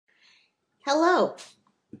Hello!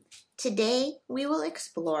 Today we will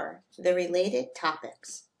explore the related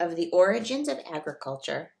topics of the origins of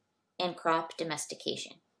agriculture and crop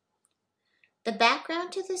domestication. The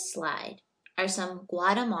background to this slide are some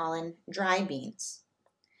Guatemalan dry beans.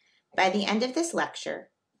 By the end of this lecture,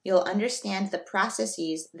 you'll understand the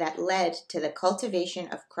processes that led to the cultivation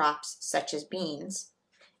of crops such as beans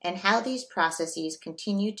and how these processes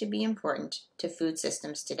continue to be important to food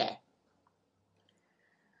systems today.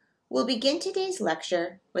 We'll begin today's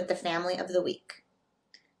lecture with the family of the week.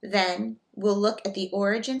 Then we'll look at the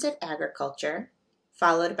origins of agriculture,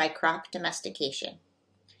 followed by crop domestication,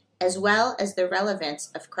 as well as the relevance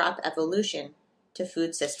of crop evolution to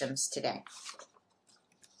food systems today.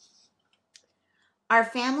 Our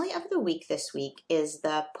family of the week this week is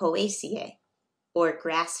the Poaceae, or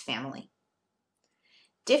grass family.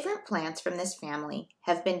 Different plants from this family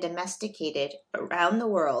have been domesticated around the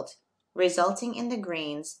world, resulting in the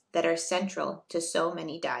grains that are central to so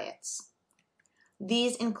many diets.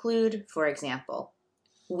 These include, for example,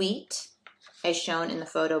 wheat, as shown in the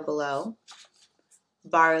photo below,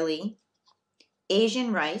 barley,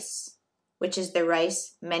 Asian rice, which is the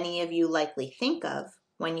rice many of you likely think of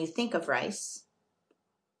when you think of rice,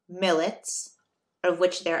 millets, of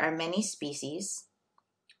which there are many species,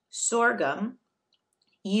 sorghum,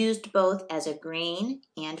 used both as a grain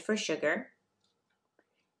and for sugar,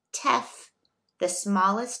 teff, the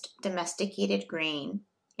smallest domesticated grain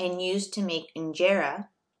and used to make injera,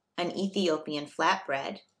 an Ethiopian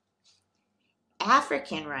flatbread,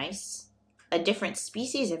 African rice, a different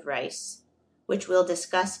species of rice, which we'll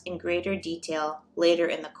discuss in greater detail later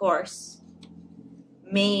in the course,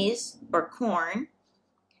 maize or corn,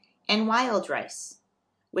 and wild rice,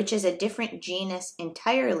 which is a different genus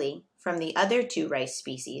entirely from the other two rice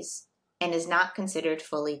species and is not considered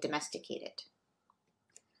fully domesticated.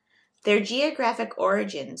 Their geographic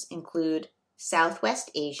origins include Southwest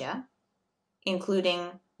Asia,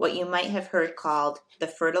 including what you might have heard called the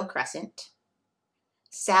Fertile Crescent,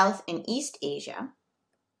 South and East Asia,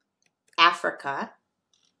 Africa,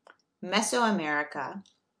 Mesoamerica,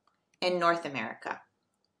 and North America,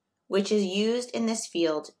 which is used in this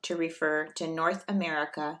field to refer to North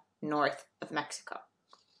America north of Mexico.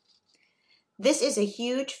 This is a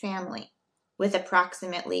huge family with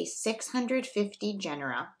approximately 650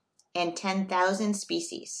 genera and 10,000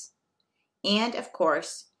 species, and of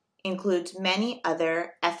course includes many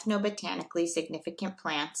other ethnobotanically significant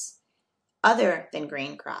plants other than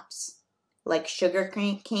grain crops, like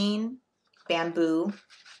sugarcane, bamboo,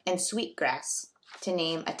 and sweetgrass, to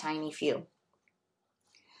name a tiny few.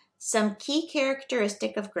 Some key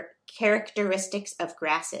characteristics of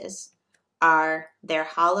grasses are their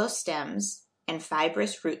hollow stems and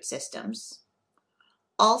fibrous root systems.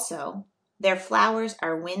 Also, their flowers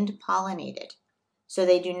are wind-pollinated, so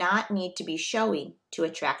they do not need to be showy to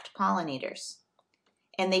attract pollinators,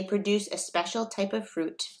 and they produce a special type of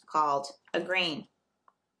fruit called a grain.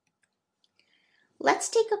 Let's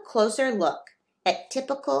take a closer look at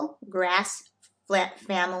typical grass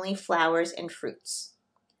family flowers and fruits.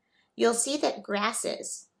 You'll see that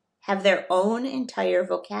grasses have their own entire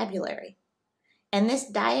vocabulary, and this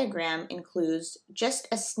diagram includes just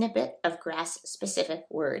a snippet of grass-specific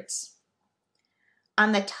words.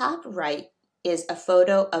 On the top right is a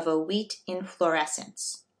photo of a wheat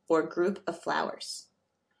inflorescence, or group of flowers.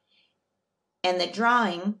 And the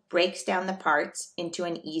drawing breaks down the parts into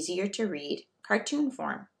an easier to read cartoon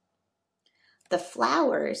form. The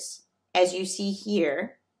flowers, as you see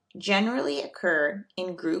here, generally occur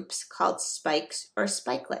in groups called spikes or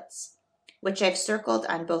spikelets, which I've circled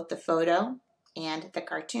on both the photo and the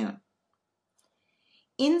cartoon.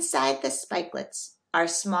 Inside the spikelets are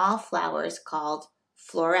small flowers called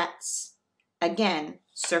florets, again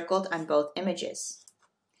circled on both images.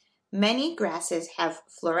 Many grasses have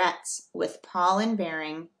florets with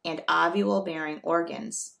pollen-bearing and ovule-bearing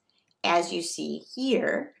organs, as you see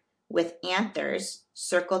here with anthers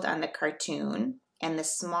circled on the cartoon and the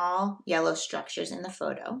small yellow structures in the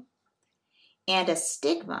photo, and a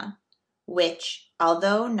stigma which,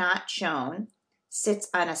 although not shown, sits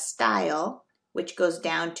on a style which goes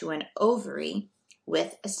down to an ovary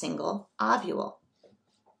with a single ovule.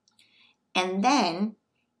 And then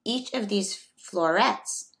each of these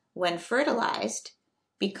florets, when fertilized,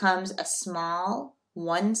 becomes a small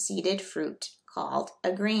one-seeded fruit called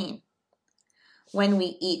a grain. When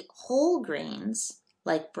we eat whole grains,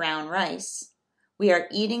 like brown rice, we are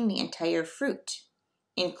eating the entire fruit,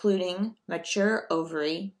 including mature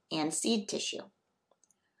ovary and seed tissue.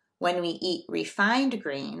 When we eat refined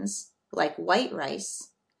grains, like white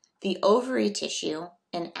rice, the ovary tissue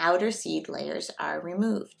and outer seed layers are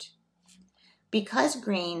removed. Because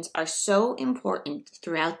grains are so important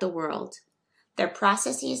throughout the world, their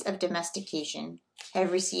processes of domestication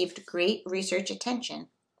have received great research attention,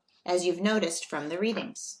 as you've noticed from the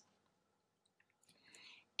readings.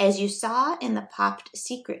 As you saw in the Popped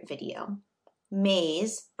Secret video,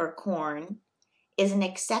 maize, or corn, is an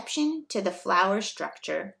exception to the flower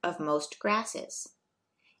structure of most grasses,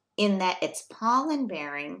 in that its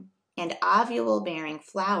pollen-bearing and ovule-bearing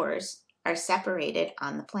flowers are separated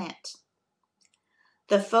on the plant.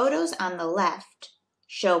 The photos on the left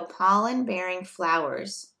show pollen-bearing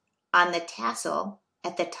flowers on the tassel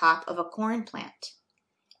at the top of a corn plant,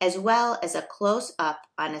 as well as a close-up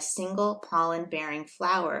on a single pollen-bearing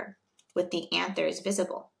flower with the anthers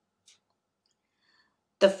visible.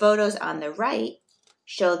 The photos on the right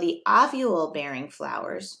show the ovule-bearing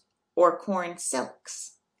flowers, or corn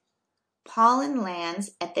silks. Pollen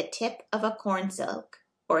lands at the tip of a corn silk,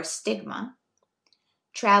 or stigma,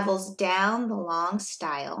 travels down the long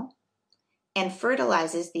style, and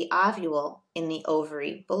fertilizes the ovule in the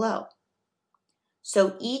ovary below.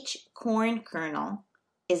 So each corn kernel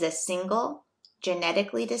is a single,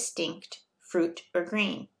 genetically distinct fruit or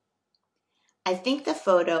grain. I think the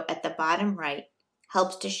photo at the bottom right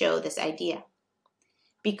helps to show this idea.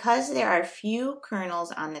 Because there are few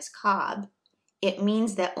kernels on this cob, it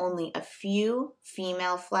means that only a few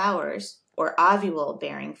female flowers, or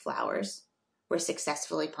ovule-bearing flowers, were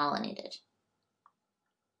successfully pollinated.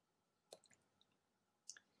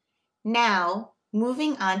 Now,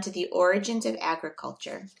 moving on to the origins of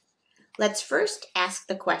agriculture, let's first ask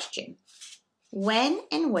the question, when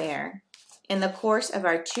and where, in the course of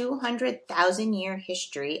our 200,000-year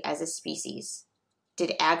history as a species,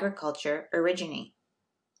 did agriculture originate?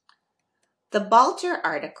 The Balter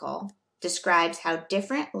article describes how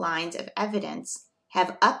different lines of evidence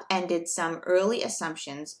have upended some early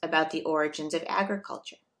assumptions about the origins of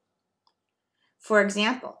agriculture. For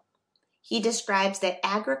example, he describes that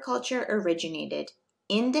agriculture originated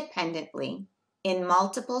independently in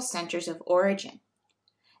multiple centers of origin,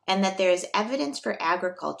 and that there is evidence for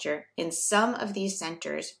agriculture in some of these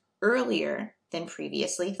centers earlier than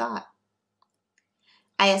previously thought.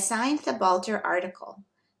 I assigned the Balter article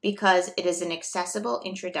because it is an accessible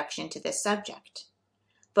introduction to this subject,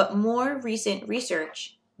 but more recent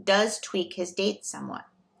research does tweak his dates somewhat.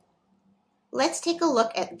 Let's take a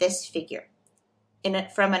look at this figure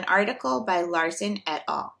from an article by Larson et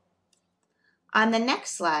al. On the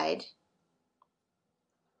next slide,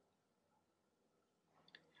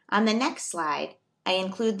 I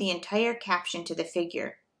include the entire caption to the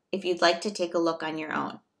figure if you'd like to take a look on your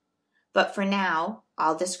own. But for now,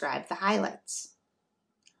 I'll describe the highlights.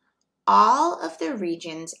 All of the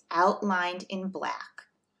regions outlined in black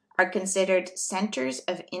are considered centers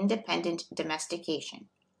of independent domestication,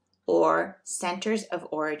 or centers of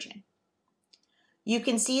origin. You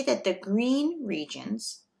can see that the green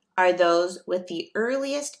regions are those with the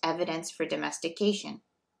earliest evidence for domestication,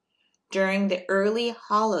 during the early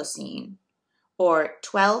Holocene, or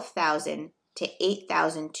 12,000 to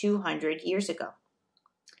 8,200 years ago.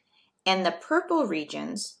 And the purple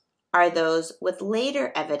regions are those with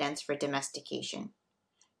later evidence for domestication,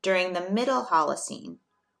 during the Middle Holocene,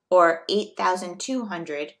 or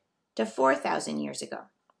 8,200 to 4,000 years ago.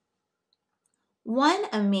 One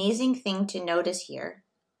amazing thing to notice here,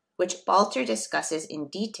 which Balter discusses in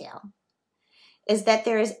detail, is that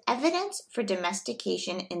there is evidence for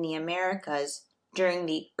domestication in the Americas during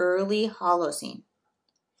the early Holocene.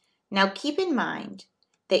 Now keep in mind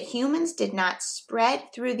that humans did not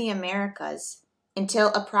spread through the Americas until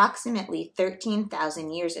approximately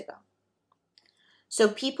 13,000 years ago. So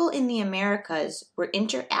people in the Americas were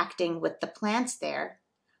interacting with the plants there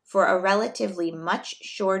for a relatively much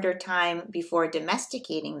shorter time before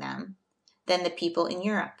domesticating them than the people in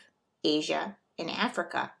Europe, Asia, and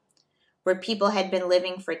Africa, where people had been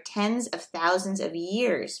living for tens of thousands of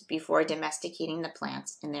years before domesticating the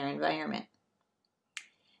plants in their environment.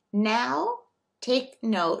 Now, take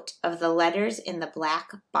note of the letters in the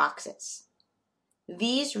black boxes.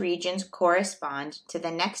 These regions correspond to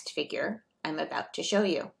the next figure I'm about to show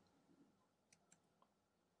you.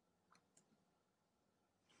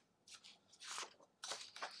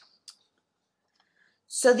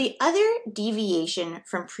 So the other deviation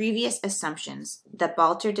from previous assumptions that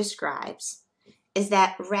Balter describes is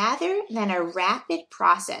that rather than a rapid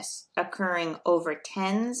process occurring over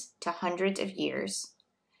tens to hundreds of years,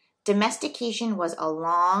 domestication was a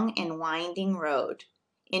long and winding road,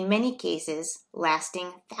 in many cases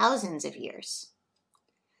lasting thousands of years.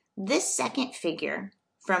 This second figure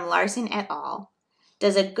from Larson et al.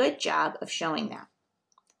 Does a good job of showing that.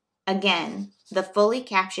 Again, the fully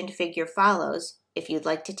captioned figure follows if you'd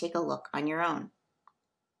like to take a look on your own.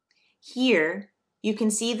 Here, you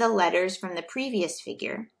can see the letters from the previous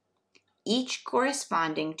figure, each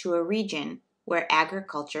corresponding to a region where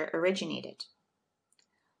agriculture originated.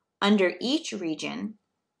 Under each region,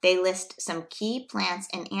 they list some key plants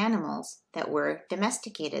and animals that were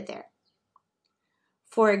domesticated there.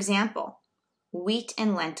 For example, wheat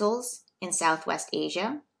and lentils in Southwest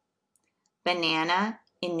Asia, banana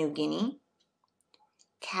in New Guinea,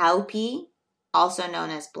 cowpea, also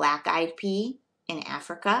known as black-eyed pea, in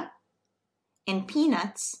Africa, and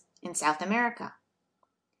peanuts in South America.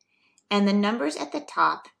 And the numbers at the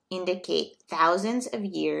top indicate thousands of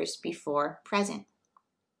years before present.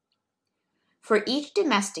 For each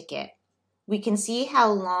domesticate, we can see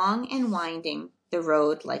how long and winding the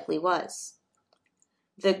road likely was.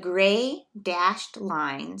 The gray dashed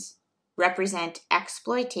lines represent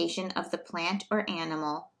exploitation of the plant or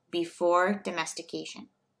animal before domestication.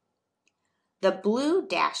 The blue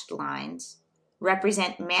dashed lines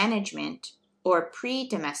represent management or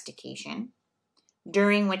pre-domestication,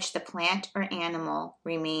 during which the plant or animal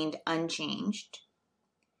remained unchanged.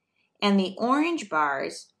 And the orange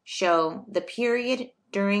bars show the period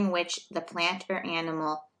during which the plant or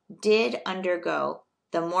animal did undergo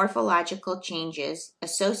the morphological changes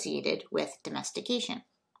associated with domestication.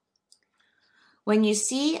 When you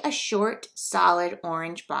see a short, solid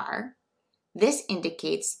orange bar, this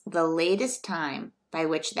indicates the latest time by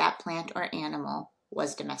which that plant or animal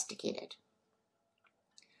was domesticated.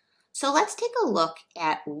 So let's take a look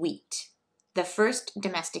at wheat, the first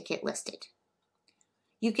domesticate listed.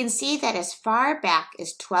 You can see that as far back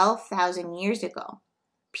as 12,000 years ago,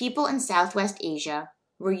 people in Southwest Asia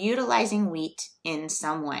were utilizing wheat in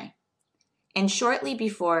some way. And shortly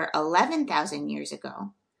before 11,000 years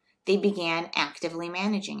ago, they began actively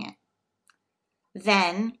managing it.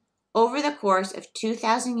 Then, over the course of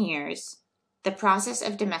 2,000 years, the process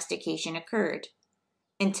of domestication occurred,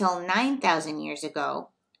 until 9,000 years ago,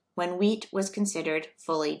 when wheat was considered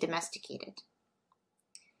fully domesticated.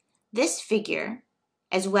 This figure,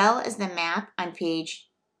 as well as the map on page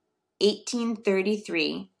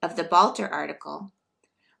 1833 of the Balter article,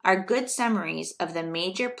 are good summaries of the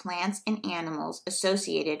major plants and animals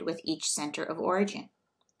associated with each center of origin.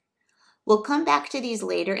 We'll come back to these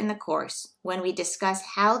later in the course when we discuss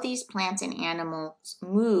how these plants and animals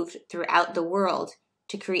moved throughout the world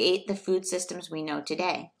to create the food systems we know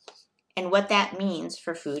today, and what that means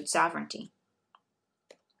for food sovereignty.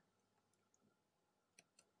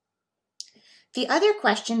 The other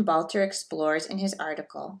question Balter explores in his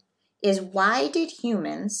article is, why did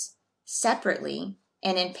humans, separately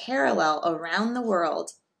and in parallel around the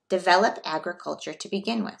world, develop agriculture to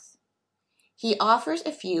begin with? He offers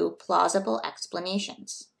a few plausible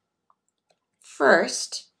explanations.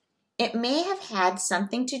 First, it may have had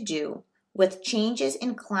something to do with changes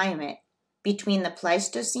in climate between the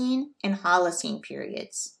Pleistocene and Holocene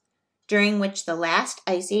periods, during which the last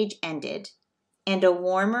ice age ended and a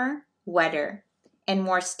warmer, wetter, and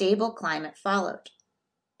more stable climate followed.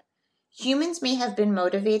 Humans may have been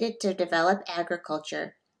motivated to develop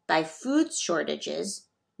agriculture by food shortages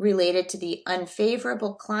related to the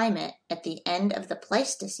unfavorable climate at the end of the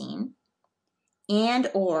Pleistocene,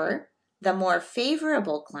 and/or the more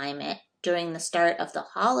favorable climate during the start of the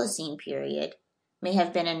Holocene period may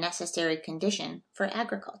have been a necessary condition for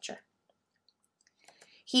agriculture.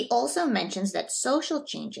 He also mentions that social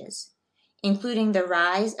changes, including the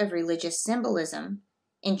rise of religious symbolism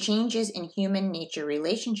and changes in human-nature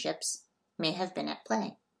relationships, may have been at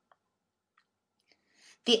play.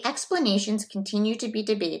 The explanations continue to be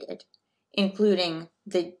debated, including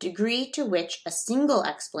the degree to which a single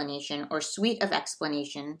explanation or suite of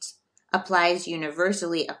explanations applies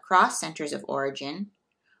universally across centers of origin,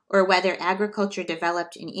 or whether agriculture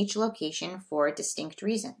developed in each location for distinct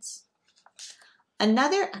reasons.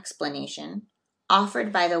 Another explanation,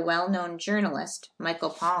 offered by the well-known journalist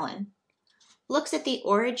Michael Pollan, looks at the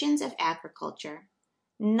origins of agriculture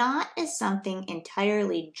not as something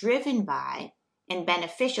entirely driven by and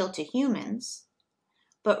beneficial to humans,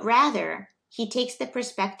 but rather he takes the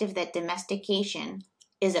perspective that domestication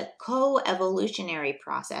is a co-evolutionary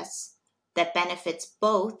process that benefits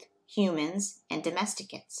both humans and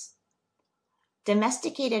domesticates.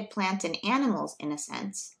 Domesticated plants and animals, in a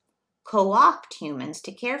sense, co-opt humans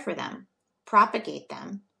to care for them, propagate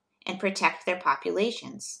them, and protect their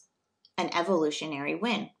populations, an evolutionary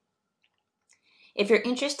win. If you're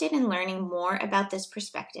interested in learning more about this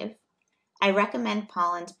perspective, I recommend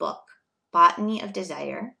Pollan's book, Botany of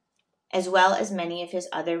Desire, as well as many of his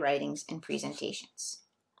other writings and presentations.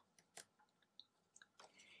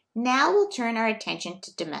 Now we'll turn our attention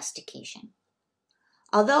to domestication.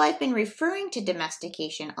 Although I've been referring to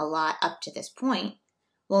domestication a lot up to this point,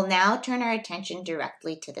 we'll now turn our attention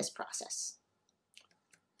directly to this process.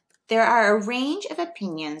 There are a range of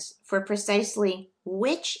opinions for precisely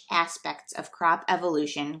which aspects of crop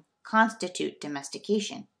evolution constitute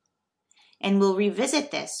domestication, and we'll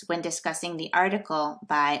revisit this when discussing the article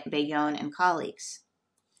by Bayonne and colleagues.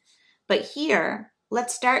 But here,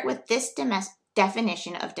 let's start with this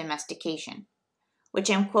definition of domestication, which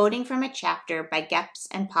I'm quoting from a chapter by Gepps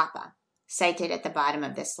and Papa, cited at the bottom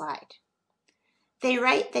of this slide. They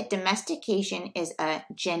write that domestication is a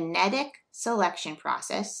genetic selection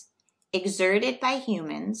process exerted by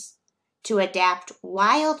humans to adapt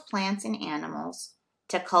wild plants and animals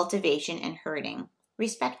to cultivation and herding,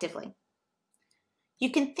 respectively.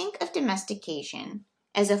 You can think of domestication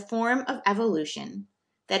as a form of evolution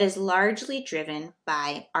that is largely driven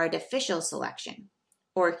by artificial selection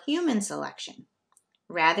or human selection,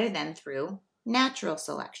 rather than through natural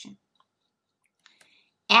selection.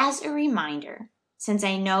 As a reminder, since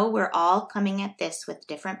I know we're all coming at this with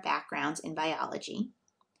different backgrounds in biology,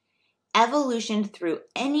 evolution through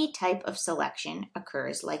any type of selection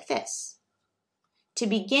occurs like this. To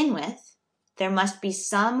begin with, there must be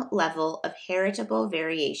some level of heritable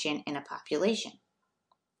variation in a population.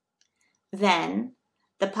 Then,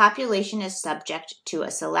 the population is subject to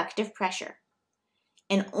a selective pressure,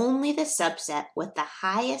 and only the subset with the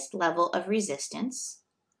highest level of resistance,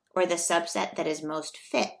 or the subset that is most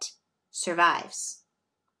fit, survives.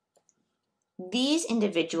 These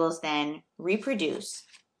individuals then reproduce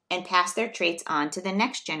and pass their traits on to the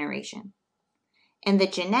next generation, and the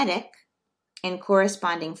genetic and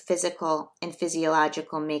corresponding physical and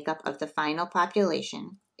physiological makeup of the final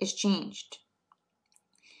population is changed.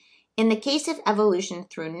 In the case of evolution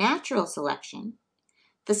through natural selection,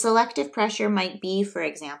 the selective pressure might be, for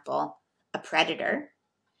example, a predator,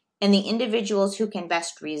 and the individuals who can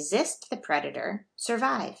best resist the predator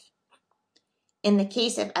survive. In the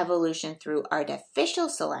case of evolution through artificial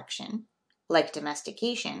selection, like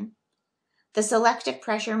domestication, the selective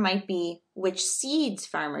pressure might be which seeds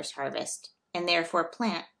farmers harvest and therefore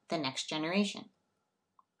plant the next generation.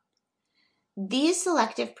 These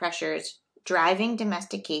selective pressures driving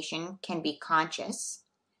domestication can be conscious,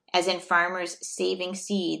 as in farmers saving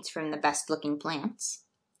seeds from the best-looking plants,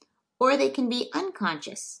 or they can be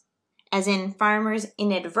unconscious, as in farmers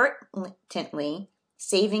inadvertently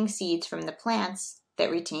saving seeds from the plants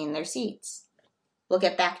that retain their seeds. We'll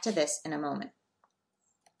get back to this in a moment.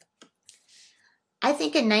 I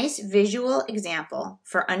think a nice visual example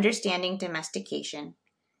for understanding domestication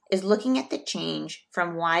is looking at the change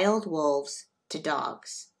from wild wolves to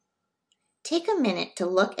dogs. Take a minute to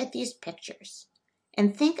look at these pictures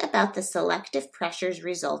and think about the selective pressures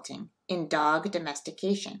resulting in dog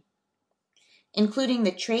domestication, including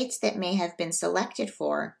the traits that may have been selected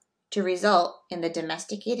for to result in the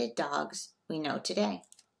domesticated dogs we know today.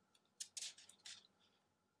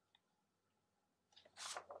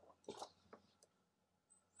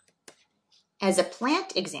 As a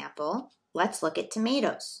plant example, let's look at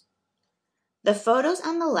tomatoes. The photos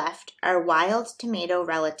on the left are wild tomato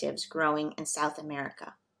relatives growing in South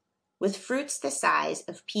America, with fruits the size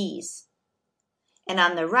of peas. And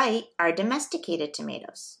on the right are domesticated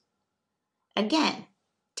tomatoes. Again,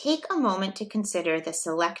 take a moment to consider the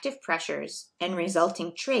selective pressures and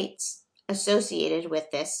resulting traits associated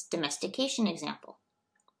with this domestication example.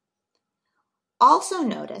 Also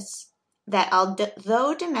notice that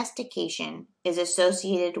although domestication is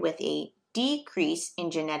associated with a decrease in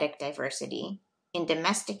genetic diversity in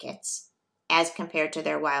domesticates as compared to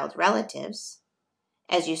their wild relatives,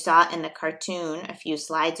 as you saw in the cartoon a few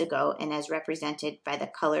slides ago and as represented by the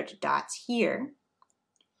colored dots here,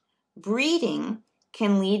 breeding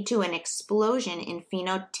can lead to an explosion in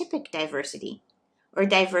phenotypic diversity, or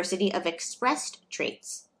diversity of expressed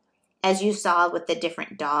traits, as you saw with the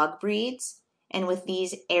different dog breeds and with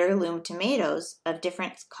these heirloom tomatoes of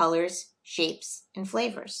different colors, shapes, and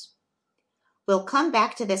flavors. We'll come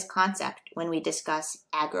back to this concept when we discuss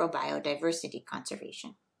agrobiodiversity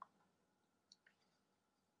conservation.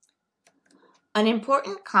 An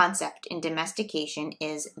important concept in domestication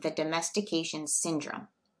is the domestication syndrome.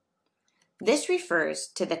 This refers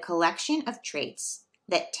to the collection of traits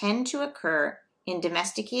that tend to occur in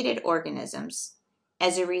domesticated organisms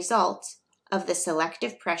as a result of the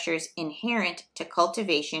selective pressures inherent to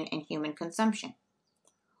cultivation and human consumption.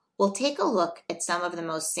 We'll take a look at some of the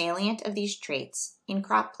most salient of these traits in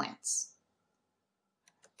crop plants.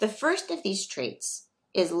 The first of these traits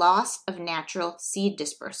is loss of natural seed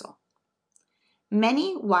dispersal.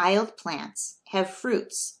 Many wild plants have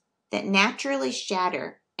fruits that naturally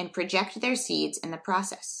shatter and project their seeds in the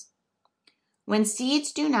process. When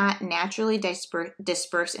seeds do not naturally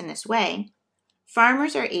disperse in this way,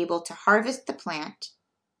 farmers are able to harvest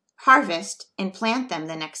and plant them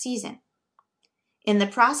the next season. In the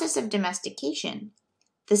process of domestication,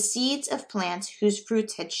 the seeds of plants whose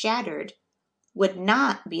fruits had shattered would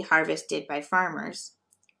not be harvested by farmers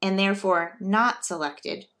and therefore not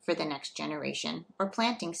selected for the next generation or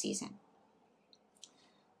planting season.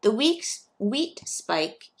 The wheat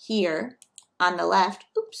spike here on the left,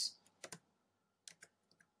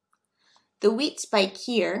 the wheat spike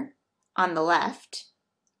here on the left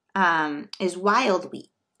is wild wheat,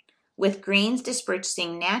 with grains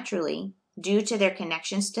dispersing naturally due to their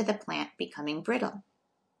connections to the plant becoming brittle.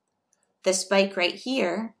 The spike right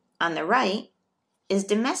here on the right is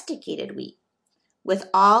domesticated wheat, with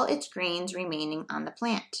all its grains remaining on the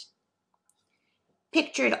plant.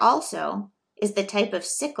 Pictured also is the type of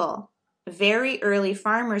sickle very early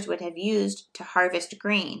farmers would have used to harvest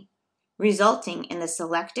grain, resulting in the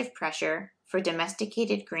selective pressure for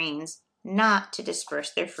domesticated grains not to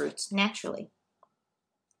disperse their fruits naturally.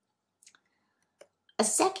 A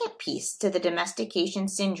second piece to the domestication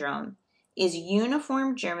syndrome is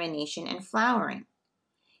uniform germination and flowering,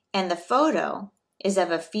 and the photo is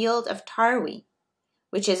of a field of tarwi,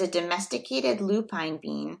 which is a domesticated lupine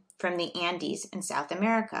bean from the Andes in South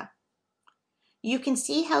America. You can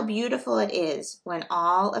see how beautiful it is when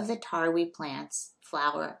all of the tarwi plants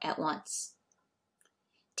flower at once.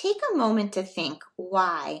 Take a moment to think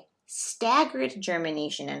why staggered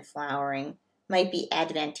germination and flowering might be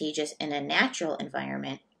advantageous in a natural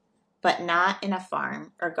environment, but not in a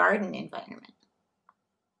farm or garden environment.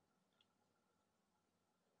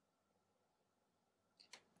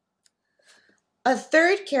 A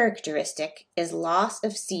third characteristic is loss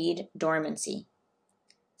of seed dormancy.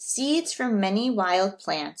 Seeds from many wild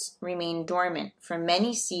plants remain dormant for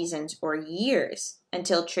many seasons or years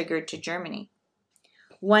until triggered to germinate.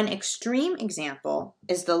 One extreme example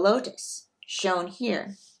is the lotus, shown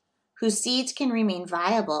here, whose seeds can remain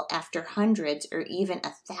viable after hundreds or even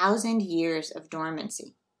 1,000 years of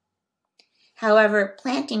dormancy. However,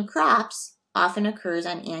 planting crops often occurs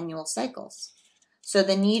on annual cycles, so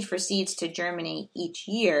the need for seeds to germinate each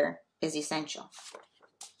year is essential.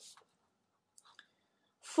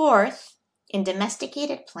 Fourth, in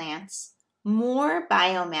domesticated plants, more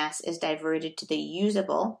biomass is diverted to the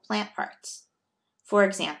usable plant parts. For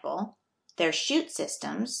example, their shoot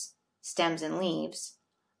systems, stems and leaves,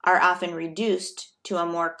 are often reduced to a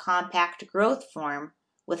more compact growth form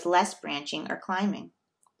with less branching or climbing,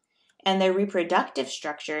 and their reproductive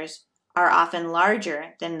structures are often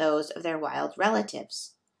larger than those of their wild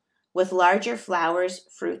relatives, with larger flowers,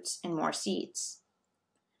 fruits, and more seeds.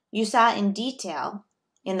 You saw in detail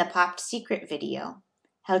in the Popped Secret video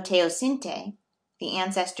how teosinte, the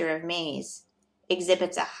ancestor of maize,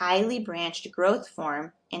 exhibits a highly branched growth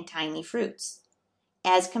form and tiny fruits,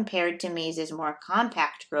 as compared to maize's more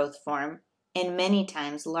compact growth form and many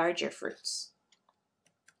times larger fruits.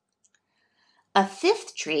 A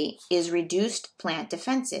fifth trait is reduced plant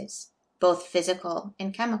defenses, both physical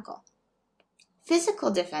and chemical.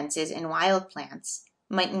 Physical defenses in wild plants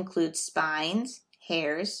might include spines,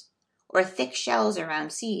 hairs, or thick shells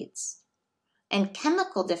around seeds. And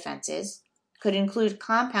chemical defenses could include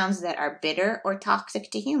compounds that are bitter or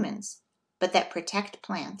toxic to humans, but that protect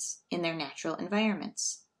plants in their natural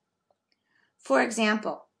environments. For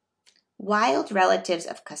example, wild relatives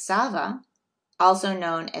of cassava, also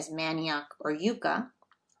known as manioc or yucca,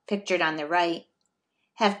 pictured on the right,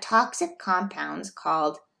 have toxic compounds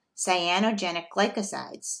called cyanogenic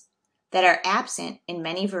glycosides that are absent in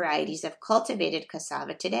many varieties of cultivated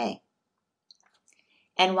cassava today.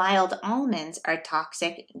 And wild almonds are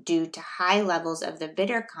toxic due to high levels of the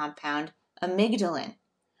bitter compound amygdalin,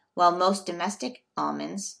 while most domestic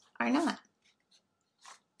almonds are not.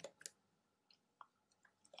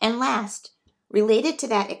 And last, related to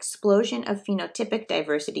that explosion of phenotypic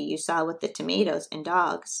diversity you saw with the tomatoes and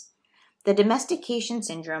dogs, the domestication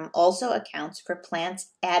syndrome also accounts for plants'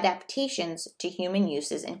 adaptations to human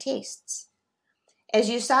uses and tastes. As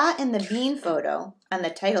you saw in the bean photo on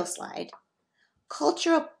the title slide,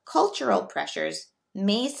 cultural pressures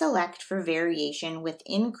may select for variation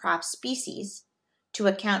within crop species to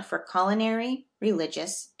account for culinary,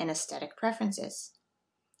 religious, and aesthetic preferences.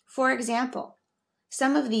 For example,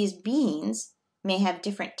 some of these beans may have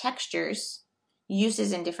different textures,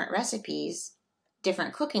 uses in different recipes,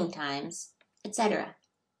 different cooking times, etc.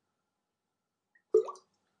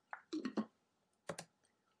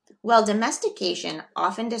 While domestication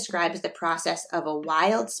often describes the process of a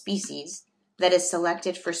wild species that is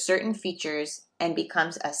selected for certain features and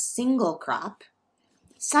becomes a single crop,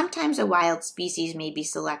 sometimes a wild species may be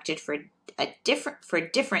selected for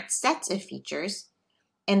different sets of features,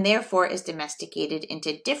 and therefore is domesticated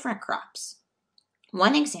into different crops.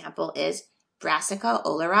 One example is Brassica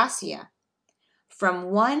oleracea.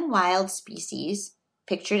 From one wild species,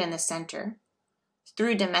 pictured in the center,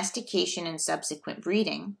 through domestication and subsequent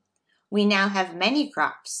breeding, we now have many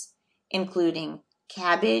crops, including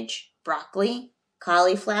cabbage, broccoli,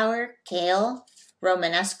 cauliflower, kale,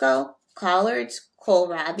 romanesco, collards,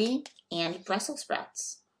 kohlrabi, and Brussels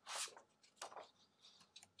sprouts.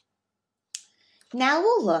 Now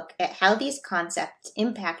we'll look at how these concepts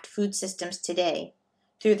impact food systems today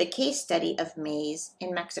through the case study of maize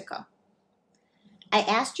in Mexico. I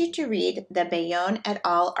asked you to read the Bellón et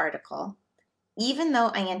al. Article, even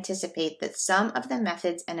though I anticipate that some of the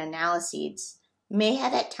methods and analyses may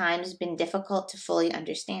have at times been difficult to fully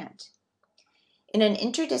understand. In an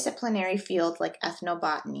interdisciplinary field like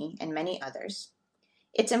ethnobotany and many others,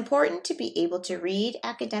 it's important to be able to read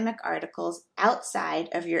academic articles outside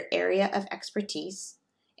of your area of expertise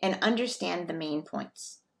and understand the main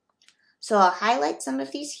points. So I'll highlight some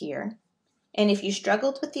of these here, and if you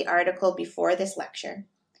struggled with the article before this lecture,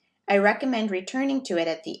 I recommend returning to it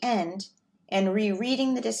at the end and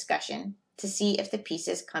rereading the discussion to see if the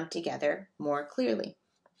pieces come together more clearly.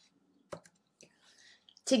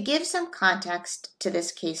 To give some context to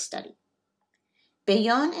this case study,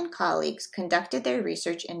 Bellón and colleagues conducted their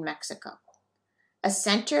research in Mexico, a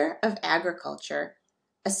center of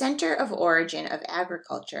origin of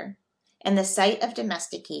agriculture, and the site of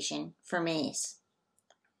domestication for maize.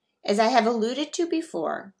 As I have alluded to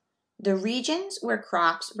before, the regions where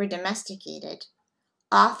crops were domesticated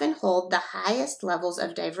often hold the highest levels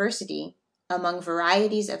of diversity among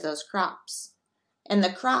varieties of those crops, and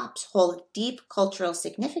the crops hold deep cultural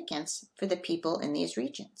significance for the people in these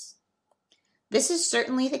regions. This is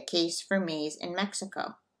certainly the case for maize in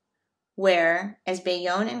Mexico, where, as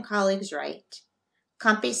Bellón and colleagues write,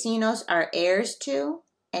 campesinos are heirs to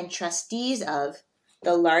and trustees of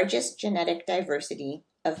the largest genetic diversity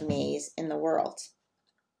of maize in the world.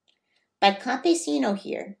 By campesino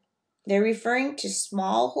here, they're referring to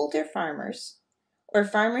smallholder farmers, or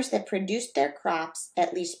farmers that produce their crops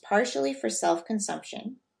at least partially for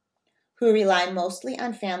self-consumption, who rely mostly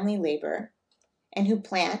on family labor, and who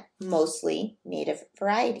plant mostly native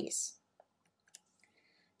varieties.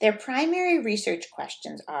 Their primary research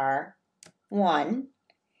questions are: 1.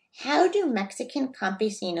 How do Mexican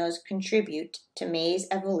campesinos contribute to maize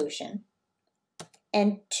evolution?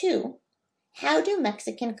 And 2. How do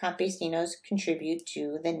Mexican campesinos contribute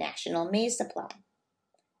to the national maize supply?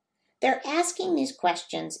 They're asking these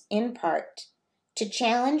questions in part to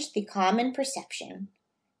challenge the common perception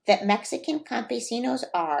that Mexican campesinos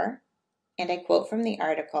are, and I quote from the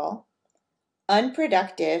article,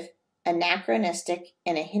 unproductive, anachronistic,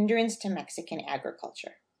 and a hindrance to Mexican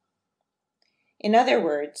agriculture. In other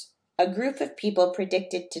words, a group of people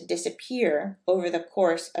predicted to disappear over the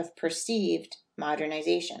course of perceived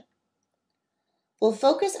modernization. We'll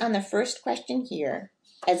focus on the first question here,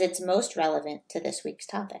 as it's most relevant to this week's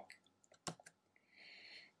topic.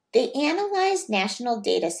 They analyzed national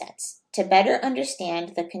data sets to better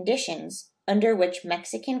understand the conditions under which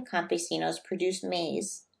Mexican campesinos produce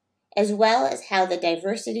maize, as well as how the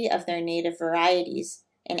diversity of their native varieties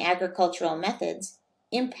and agricultural methods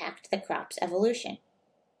impact the crop's evolution.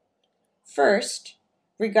 First,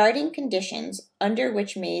 regarding conditions under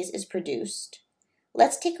which maize is produced,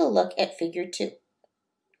 let's take a look at Figure 2.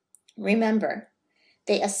 Remember,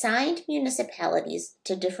 they assigned municipalities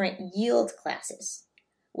to different yield classes,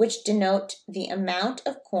 which denote the amount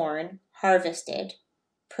of corn harvested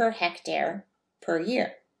per hectare per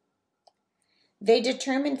year. They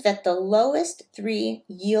determined that the lowest 3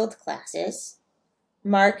 yield classes,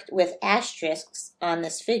 marked with asterisks on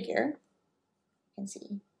this figure, you can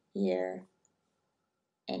see here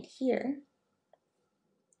and here,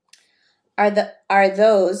 are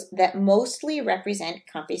those that mostly represent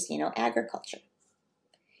campesino agriculture.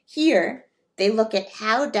 Here, they look at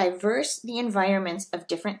how diverse the environments of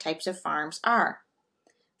different types of farms are.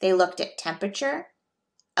 They looked at temperature,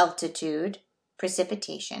 altitude,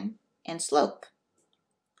 precipitation, and slope.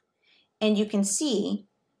 And you can see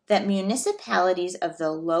that municipalities of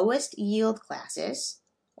the lowest yield classes,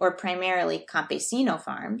 or primarily campesino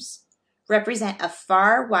farms, represent a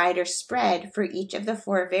far wider spread for each of the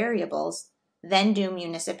 4 variables than do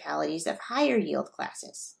municipalities of higher yield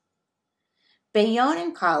classes. Bellón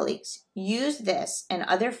and colleagues used this and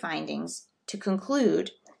other findings to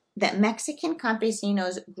conclude that Mexican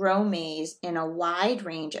campesinos grow maize in a wide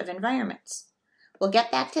range of environments. We'll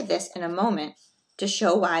get back to this in a moment to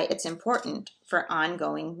show why it's important for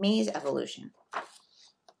ongoing maize evolution.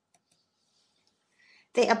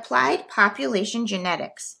 They applied population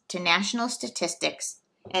genetics to national statistics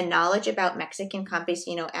and knowledge about Mexican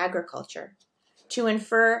campesino agriculture to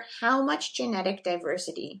infer how much genetic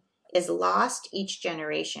diversity is lost each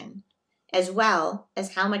generation, as well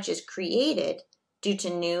as how much is created due to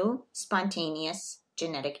new, spontaneous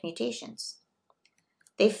genetic mutations.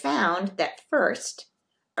 They found that first,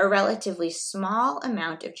 a relatively small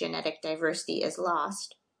amount of genetic diversity is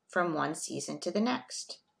lost from one season to the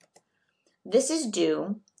next. This is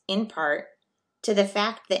due, in part, to the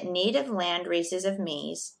fact that native land races of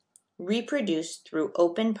maize reproduce through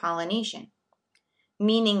open pollination,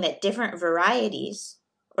 meaning that different varieties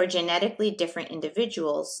or genetically different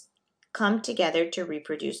individuals come together to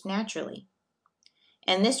reproduce naturally.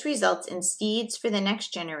 And this results in seeds for the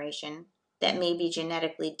next generation that may be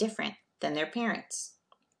genetically different than their parents.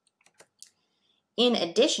 In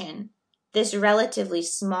addition, this relatively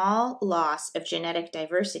small loss of genetic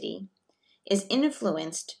diversity is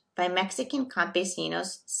influenced by Mexican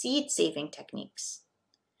campesinos' seed-saving techniques.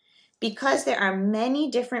 Because there are many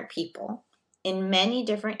different people in many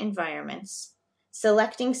different environments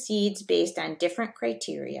selecting seeds based on different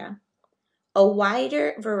criteria, a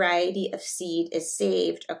wider variety of seed is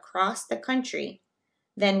saved across the country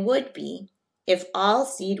than would be if all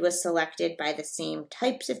seed was selected by the same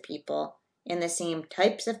types of people in the same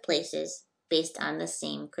types of places based on the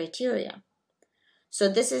same criteria. So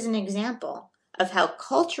this is an example of how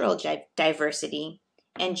cultural diversity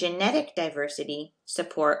and genetic diversity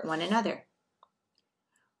support one another.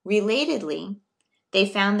 Relatedly, they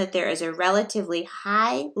found that there is a relatively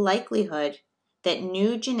high likelihood that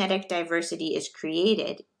new genetic diversity is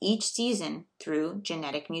created each season through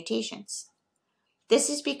genetic mutations. This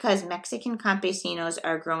is because Mexican campesinos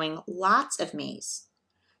are growing lots of maize.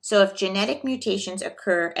 So if genetic mutations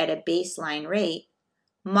occur at a baseline rate,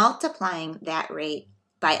 multiplying that rate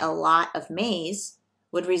by a lot of maize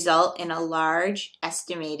would result in a large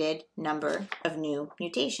estimated number of new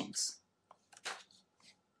mutations.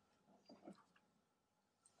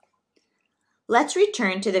 Let's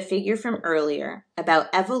return to the figure from earlier about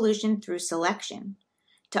evolution through selection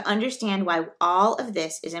to understand why all of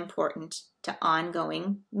this is important to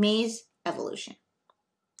ongoing maize evolution.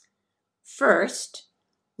 First,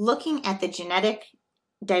 looking at the genetic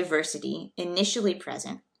diversity initially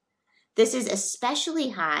present, this is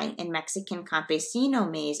especially high in Mexican campesino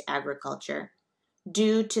maize agriculture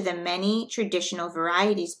due to the many traditional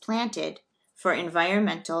varieties planted for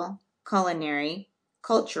environmental, culinary,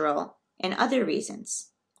 cultural, and other reasons.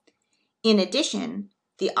 In addition,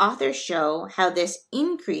 the authors show how this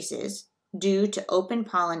increases due to open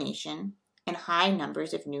pollination and high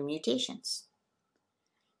numbers of new mutations.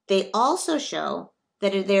 They also show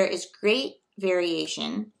that there is great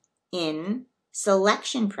variation in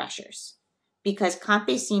selection pressures because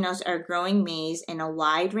campesinos are growing maize in a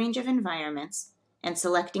wide range of environments and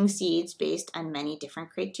selecting seeds based on many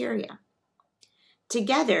different criteria.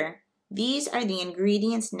 Together, these are the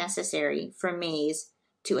ingredients necessary for maize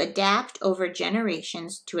to adapt over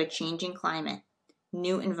generations to a changing climate,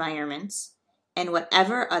 new environments, and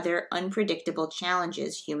whatever other unpredictable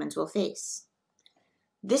challenges humans will face.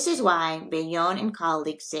 This is why Bellon and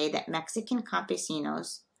colleagues say that Mexican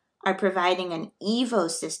campesinos are providing an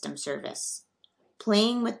ecosystem service,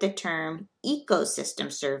 playing with the term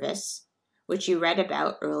ecosystem service, which you read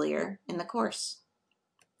about earlier in the course.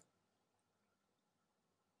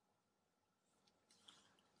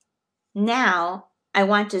 Now, I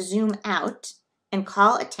want to zoom out and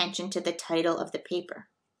call attention to the title of the paper.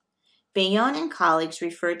 Bellon and colleagues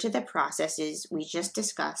refer to the processes we just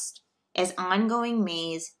discussed as ongoing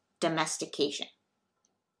maize domestication.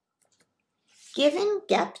 Given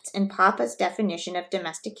Gept's and Papa's definition of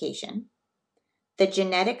domestication, the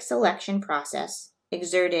genetic selection process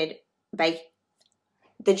exerted by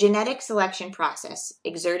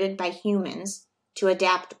humans to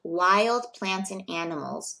adapt wild plants and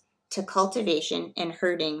animals to cultivation and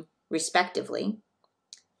herding, respectively.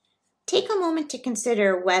 Take a moment to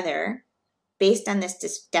consider whether, based on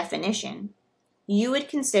this definition, you would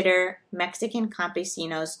consider Mexican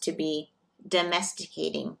campesinos to be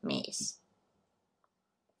domesticating maize.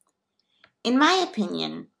 In my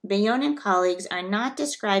opinion, Bellon and colleagues are not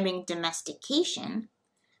describing domestication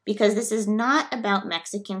because this is not about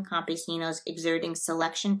Mexican campesinos exerting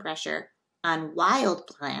selection pressure on wild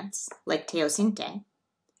plants like teosinte.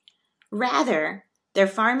 Rather, their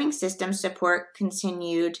farming systems support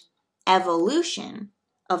continued evolution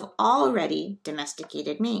of already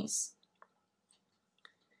domesticated maize.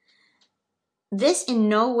 This in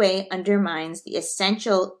no way undermines the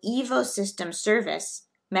essential ecosystem service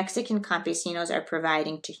Mexican campesinos are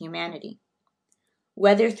providing to humanity.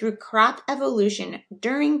 Whether through crop evolution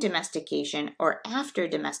during domestication or after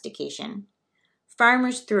domestication,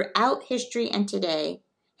 farmers throughout history and today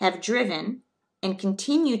have driven and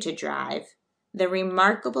continue to drive the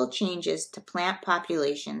remarkable changes to plant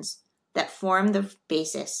populations that form the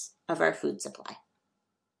basis of our food supply.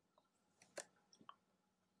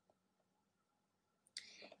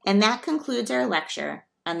 And that concludes our lecture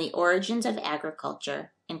on the origins of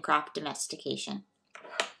agriculture and crop domestication.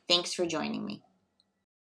 Thanks for joining me.